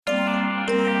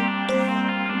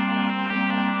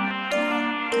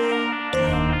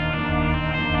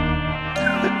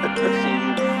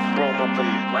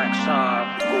Tell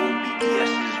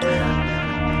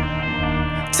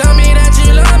me that you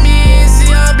love me, see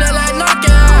your blood like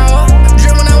knockout.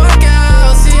 Dream when I walk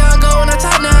out, see how I go when I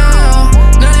talk now.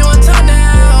 Now they wanna talk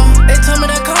now, they told me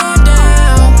to calm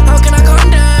down. How can I calm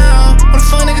down when a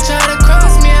fuck nigga try to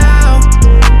cross me out?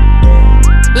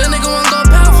 Little nigga wanna go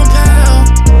pound for pound.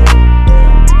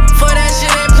 For that shit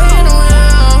ain't playing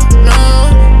around, no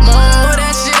more. For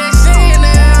that shit they saying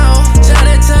now. Try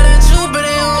to tell the truth but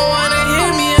they don't wanna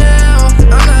hear me out.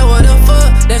 I'm like what the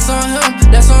fuck, that's on him,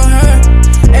 that's on her.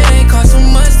 It ain't cost too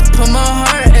much to put my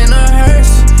heart in a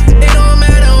hearse. It don't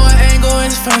matter what angle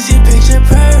it's from, she picture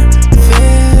perfect.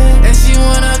 And she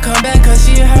wanna come back cause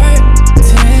she hurt.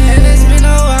 And it's been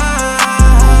a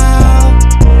while.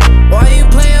 Why you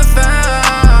playing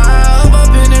foul?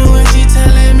 Up in it when she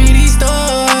telling me these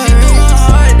stories. She threw my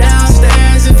heart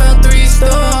downstairs and fell 3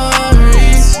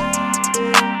 stories.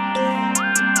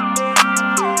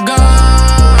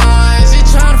 Gone. She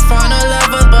tryna find a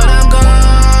lover but I'm gone.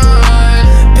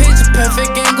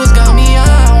 Perfect angles got me out,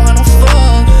 I wanna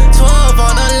fuck. 12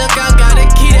 on the lookout, gotta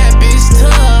keep that bitch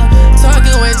tough.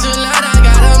 Talking way too loud, I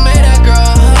gotta make that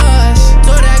girl hush.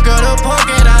 Told that girl to poke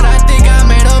it out, I think I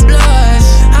made her blush.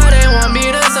 How they want me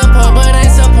to support, but they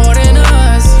supporting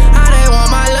us. How they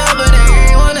want my love, but they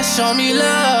ain't wanna show me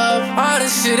love. All the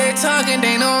shit they talking,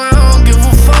 they know